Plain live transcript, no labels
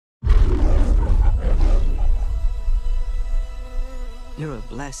You're a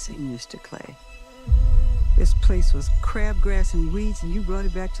blessing, Mr. Clay. This place was crabgrass and weeds, and you brought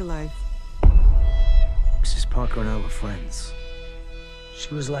it back to life. Mrs. Parker and I were friends.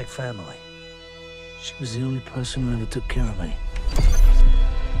 She was like family. She was the only person who ever took care of me.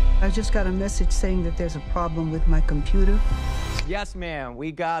 I just got a message saying that there's a problem with my computer. Yes, ma'am,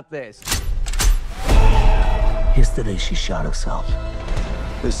 we got this. Yesterday, she shot herself.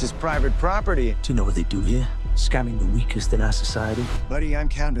 This is private property. Do you know what they do here? Scamming the weakest in our society. Buddy, I'm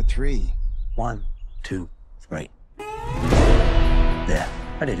counting to 3. 1, 2, 3. There,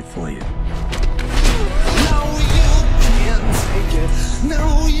 I did it for you.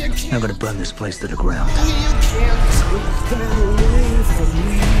 I'm gonna burn this place to the ground.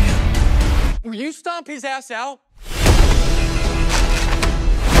 Will you stomp his ass out?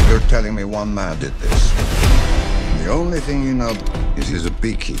 You're telling me one man did this. The only thing you know is he's a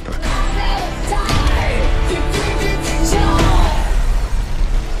beekeeper.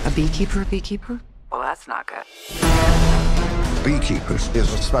 A beekeeper? Well, that's not good. Beekeepers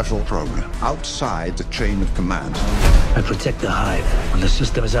is a special program outside the chain of command. I protect the hive. When the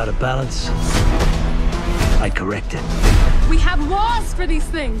system is out of balance, I correct it. We have laws for these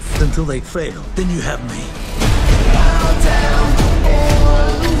things. Until they fail, then you have me.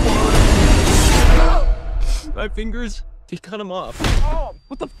 My fingers, he cut them off. Oh,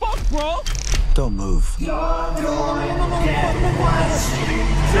 what the fuck, bro? Don't move.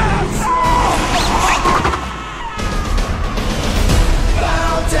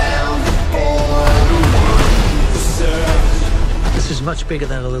 This is much bigger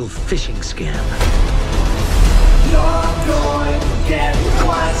than a little phishing scam.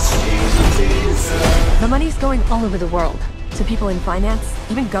 The money's going all over the world. To people in finance,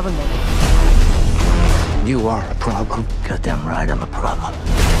 even government. You are a problem. Goddamn right, I'm a problem.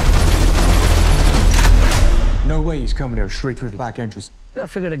 No way he's coming here straight through the back entrance. I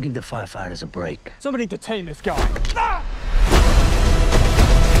figured I'd give the firefighters a break. Somebody detain this guy. Ah!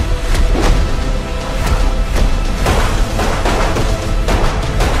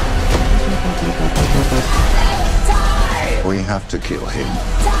 We have to kill him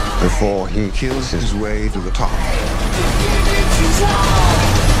before he kills his way to the top.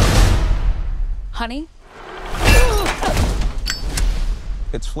 Honey?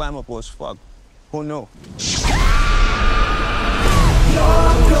 It's flammable as fuck. Oh no.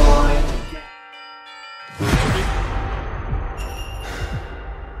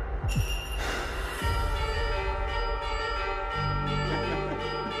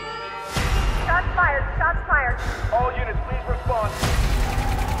 Shots fired. All units, please respond.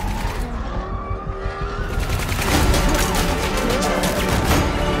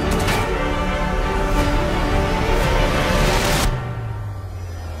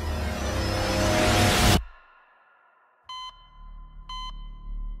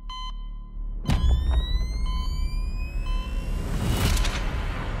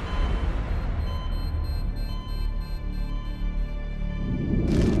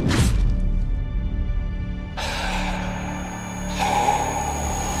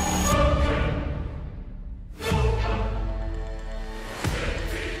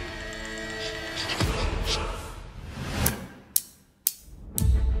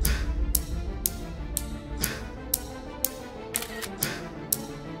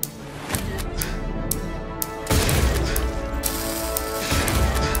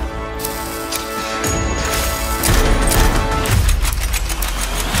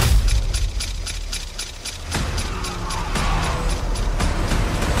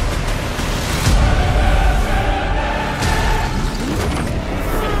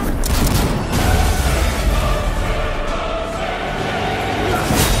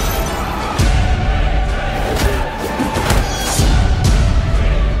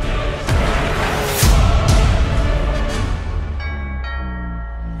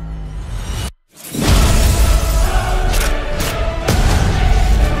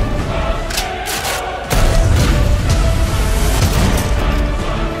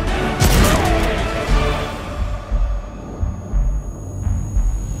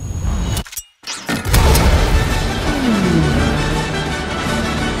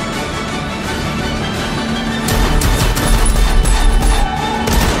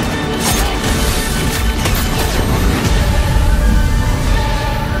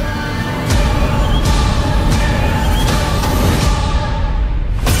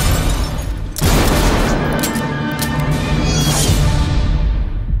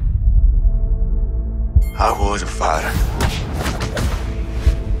 I was a fighter.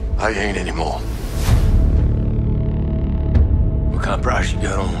 I ain't anymore. What kind of price you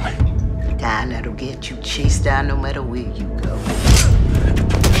got on me? kind that'll get you chased down no matter where you go.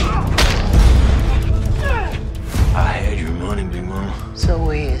 I had your money, Big Mama. So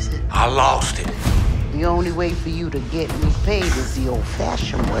where is it? I lost it. The only way for you to get me paid is the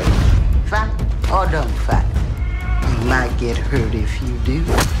old-fashioned way. Fight or don't fight. You might get hurt if you do.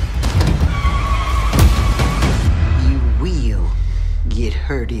 You will get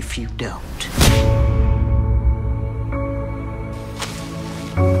hurt if you don't.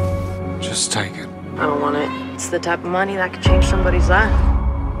 Just take it. I don't want it. It's the type of money that could change somebody's life.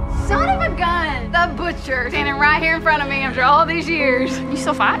 Son of a gun! The butcher standing right here in front of me after all these years. You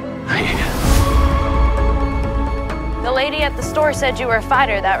still fight? The lady at the store said you were a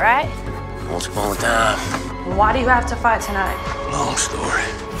fighter, that right? Once upon a time. Why do you have to fight tonight? Long story.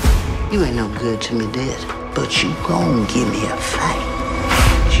 You ain't no good to me, Dad, but you gon' give me a fight.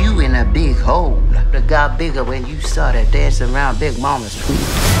 You in a big hole that got bigger when you started dancing around Big Mama's feet.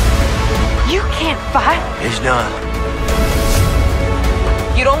 You can't fight. It's done.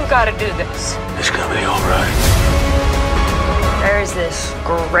 You don't gotta do this. It's gonna be all right. There is this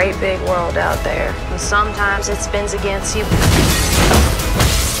great big world out there, and sometimes it spins against you,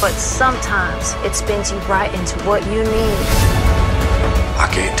 but sometimes it spins you right into what you need. I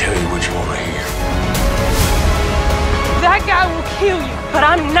can't tell you what you want to hear. That guy will kill you, but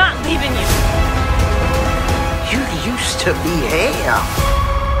I'm not leaving you. You used to be hell,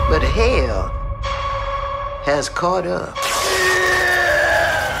 but hell has caught up.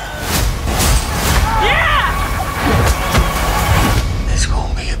 It's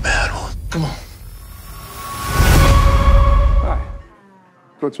gonna be a bad one. Come on. Hi.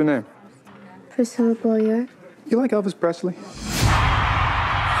 What's your name? Priscilla Boyer. You like Elvis Presley?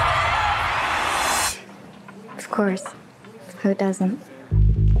 Of course. Who doesn't?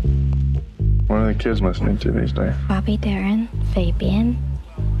 What are the kids listening to these days? Bobby Darin, Fabian,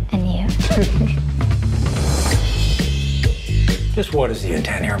 and you. Just what is the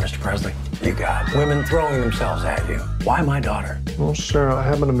intent here, Mr. Presley? You got women throwing themselves at you. Why my daughter? Well, Sarah, I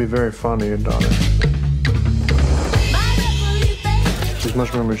happen to be very fond of your daughter. She's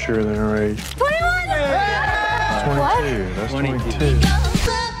much more mature than her age. 21! 22. That's 22.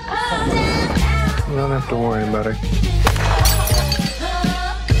 You don't have to worry about it.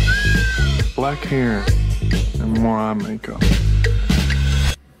 Black hair and more eye makeup.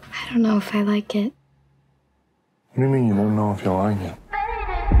 I don't know if I like it. What do you mean you don't know if you like it?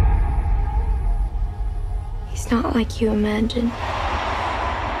 He's not like you imagine.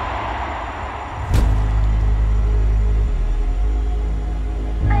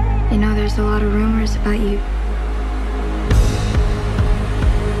 You know, there's a lot of rumors about you.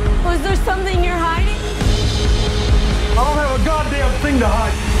 Was there something you're hiding? I don't have a goddamn thing to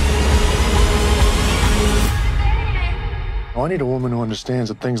hide. I need a woman who understands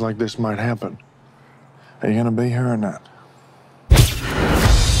that things like this might happen. Are you gonna be here or not?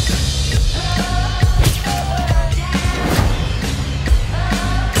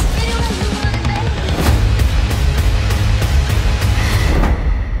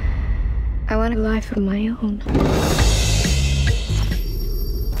 I want a life of my own.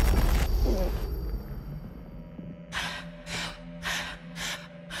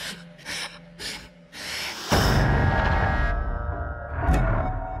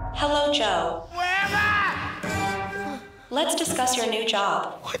 Hello, Joe. Where am I? Let's discuss your new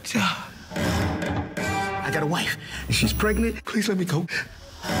job. What job? I got a wife, and she's pregnant. Please let me go.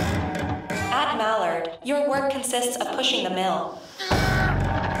 At Mallard, your work consists of pushing the mill.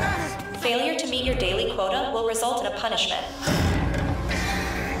 Failure to meet your daily quota will result in a punishment.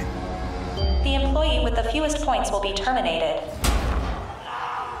 The employee with the fewest points will be terminated.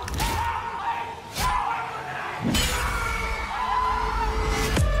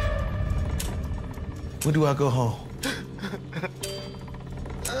 When do I go home?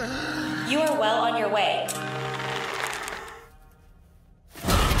 You are well on your way.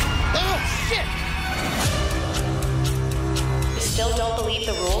 Oh, shit! You still don't believe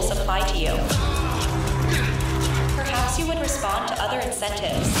the rules apply to you. Perhaps you would respond to other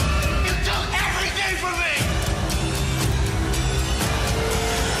incentives. You took everything from me!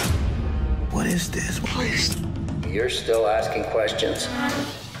 What is this place? You're still asking questions?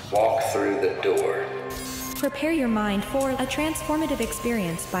 Walk through the door. Prepare your mind for a transformative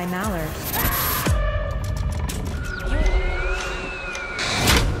experience by Mallard.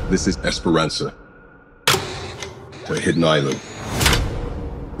 This is Esperanza, to a hidden island.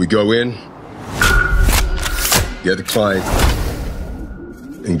 We go in, get the client,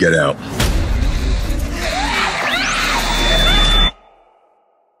 and get out.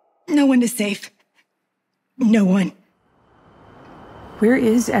 No one is safe. No one. Where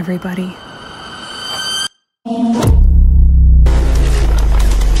is everybody?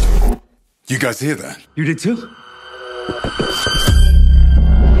 guys hear that? You did too?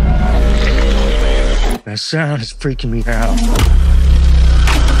 That sound is freaking me out.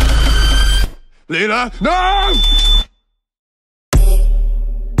 Lena, no!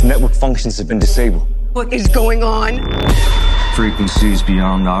 Network functions have been disabled. What is going on? Frequencies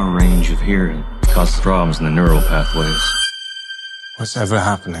beyond our range of hearing cause problems in the neural pathways. What's ever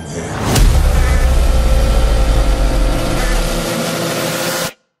happening here?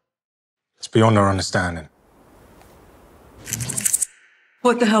 It's beyond our understanding.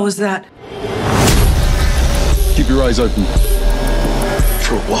 What the hell was that? Keep your eyes open.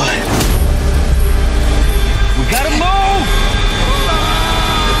 For what? We gotta move!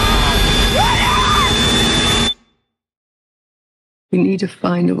 We need to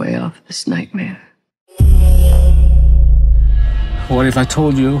find a way off this nightmare. What if I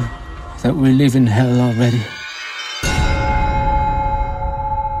told you that we live in hell already?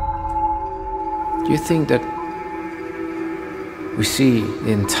 Do you think that we see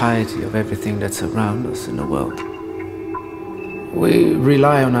the entirety of everything that's around us in the world? We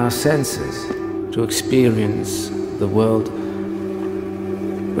rely on our senses to experience the world.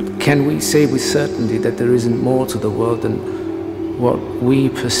 But can we say with certainty that there isn't more to the world than what we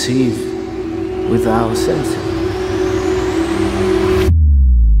perceive with our senses?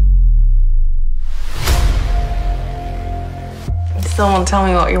 You still won't tell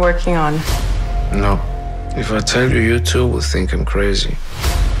me what you're working on. No. If I tell you, you too will think I'm crazy.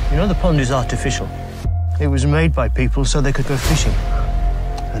 You know the pond is artificial. It was made by people so they could go fishing.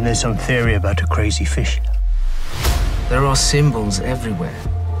 And there's some theory about a crazy fish. There are symbols everywhere.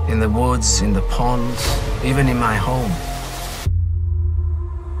 In the woods, in the ponds, even in my home.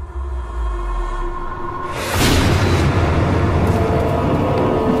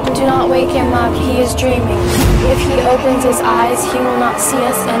 Do not wake him up, he is dreaming. If he opens his eyes, he will not see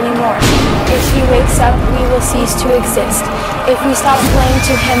us anymore. If he wakes up, we will cease to exist. If we stop playing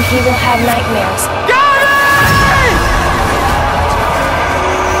to him, he will have nightmares.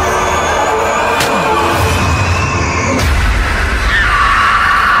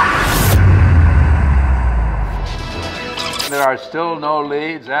 There are still no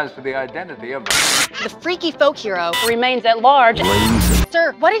leads as to the identity of The freaky folk hero remains at large.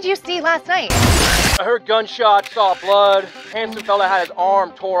 Sir, what did you see last night? I heard gunshots, saw blood. Handsome fella had his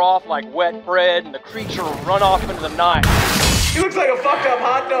arm tore off like wet bread, and the creature run off into the night. He looks like a fucked up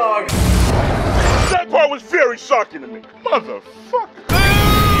hot dog. That part was very shocking to me. Motherfucker.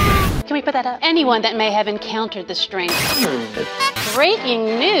 Can we put that up? Anyone that may have encountered the strange.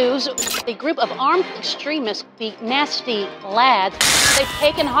 Breaking news, a group of armed extremists, the Nasty Lads, they've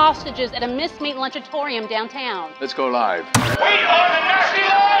taken hostages at a Mistmeat Lunchatorium downtown. Let's go live. We are the Nasty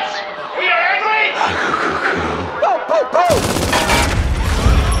Lads! We are angry! Bo, bo, bo!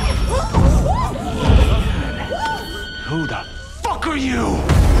 Who the fuck are you?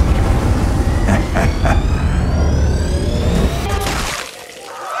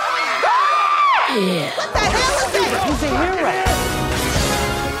 Yeah. What the hell is that? He's a hero.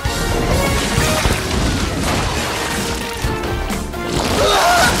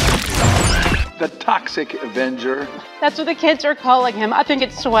 The Toxic Avenger. That's what the kids are calling him. I think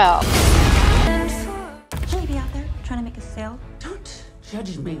it's swell. Should we be out there trying to make a sale? Don't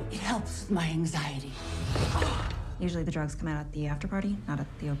judge me. It helps with my anxiety. Usually the drugs come out at the after party, not at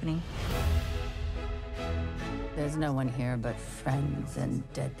the opening. There's no one here but friends and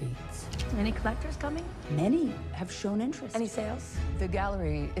deadbeats. Any collectors coming? Many have shown interest. Any sales? The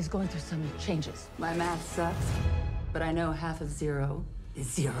gallery is going through some changes. My math sucks, but I know half of 0 is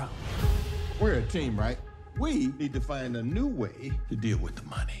 0. We're a team, right? We need to find a new way to deal with the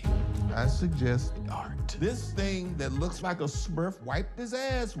money. I suggest art. This thing that looks like a Smurf wiped his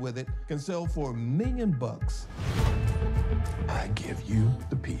ass with it can sell for $1 million. I give you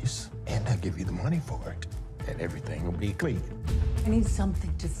the piece, and I give you the money for it, and everything will be clean. I need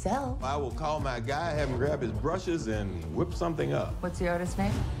something to sell. I will call my guy, have him grab his brushes, and whip something up. What's the artist's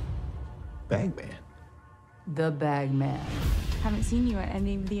name? Bagman. The Bagman. Haven't seen you at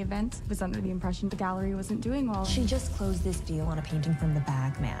any of the events. Was under the impression the gallery wasn't doing well. She just closed this deal on a painting from the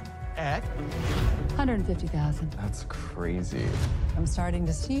Bagman. At? $150,000. That's crazy. I'm starting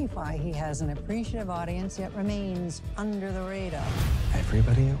to see why he has an appreciative audience yet remains under the radar.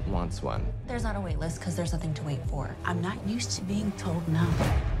 Everybody wants one. There's not a wait list because there's nothing to wait for. I'm not used to being told no.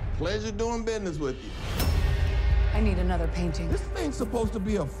 Pleasure doing business with you. I need another painting. This thing's supposed to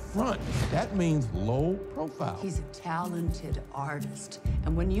be a front. That means low profile. He's a talented artist.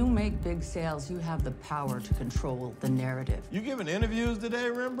 And when you make big sales, you have the power to control the narrative. You giving interviews today,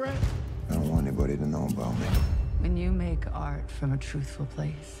 Rembrandt? I don't want anybody to know about me. When you make art from a truthful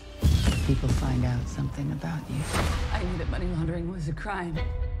place, people find out something about you. I knew that money laundering was a crime,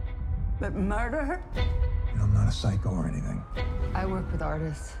 but murder? I'm not a psycho or anything. I work with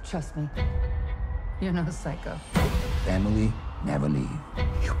artists, trust me. You're no psycho. Family never leave.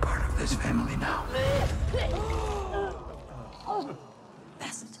 You're part of this family now.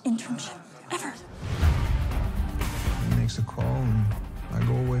 Best internship ever. He makes a call and I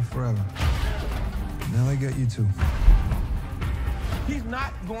go away forever. Now I get you too. He's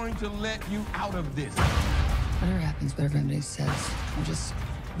not going to let you out of this. Whatever happens, whatever everybody says, I'm just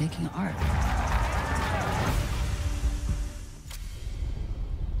making art.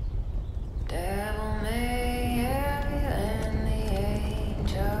 Devil may have you and the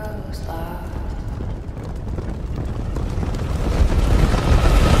angels lost.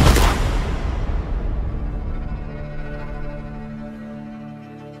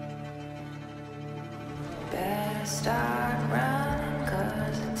 Better start running,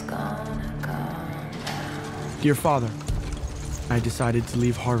 'cause it's gonna come down. Dear Father, I decided to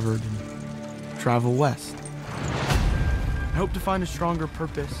leave Harvard and travel west. I hope to find a stronger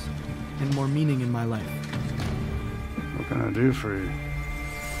purpose and more meaning in my life. What can I do for you?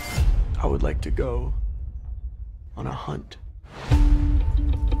 I would like to go on a hunt.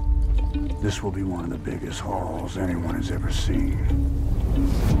 This will be one of the biggest hauls anyone has ever seen.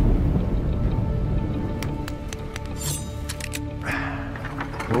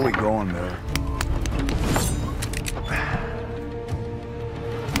 Where are we going, Miller?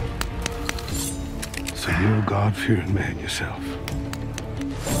 So you're a God-fearing man yourself.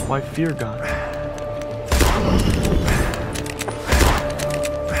 Why fear God?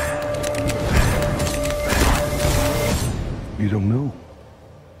 You don't know.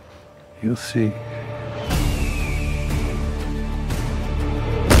 You'll see.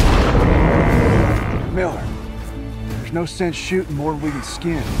 Miller, there's no sense shooting more than we can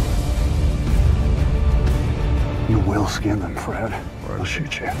skin. You will skin them, Fred, or I'll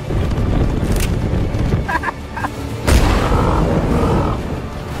shoot you.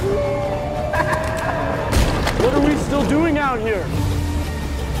 What are we still doing out here?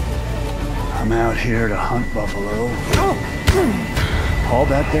 I'm out here to hunt buffalo. Haul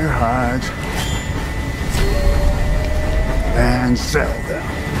back their hides and sell them.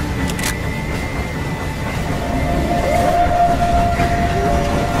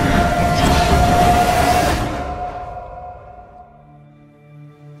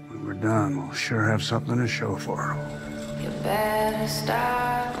 When we're done, we'll sure have something to show for them. You better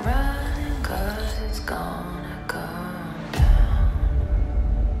start running, 'cause it's gonna come down.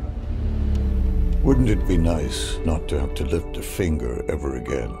 Wouldn't it be nice not to have to lift a finger ever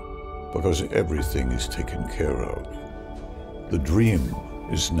again? Because everything is taken care of. The dream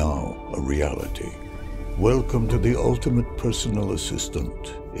is now a reality. Welcome to the ultimate personal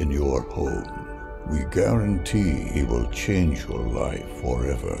assistant in your home. We guarantee he will change your life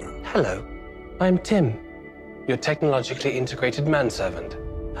forever. Hello, I'm Tim, your technologically integrated manservant.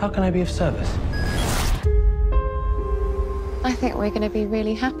 How can I be of service? I think we're going to be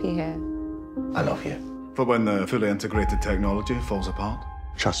really happy here. I love you. For when the fully integrated technology falls apart?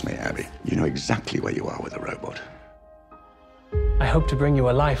 Trust me, Abby. You know exactly where you are with a robot. I hope to bring you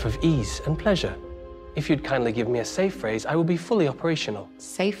a life of ease and pleasure. If you'd kindly give me a safe phrase, I will be fully operational.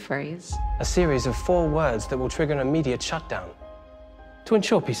 Safe phrase? A series of 4 words that will trigger an immediate shutdown to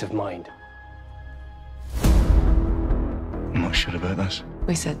ensure peace of mind. I'm not sure about this.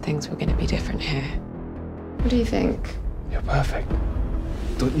 We said things were going to be different here. What do you think? You're perfect.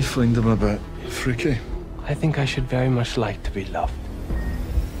 Don't you find them a bit freaky? I think I should very much like to be loved.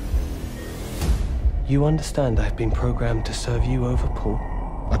 You understand I've been programmed to serve you over Paul?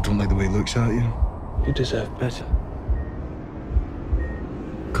 I don't like the way he looks at you. You deserve better.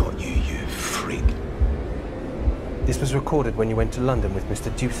 Got you, you freak. This was recorded when you went to London with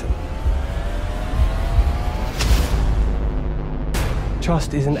Mr. Dewson.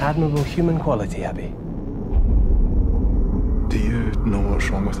 Trust is an admirable human quality, Abby. Do you know what's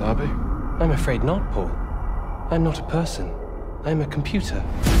wrong with Abby? I'm afraid not, Paul. I'm not a person. I'm a computer.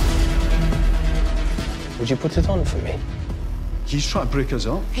 Would you put it on for me? He's trying to break us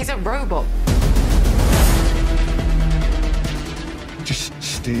up. He's a robot. Just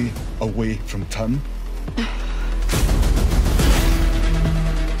stay away from Tim.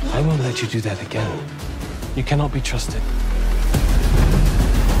 I won't let you do that again. You cannot be trusted.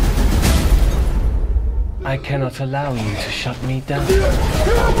 I cannot allow you to shut me down.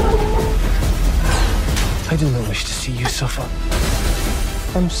 I do not wish to see you suffer.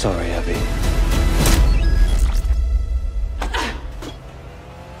 I'm sorry, Abby.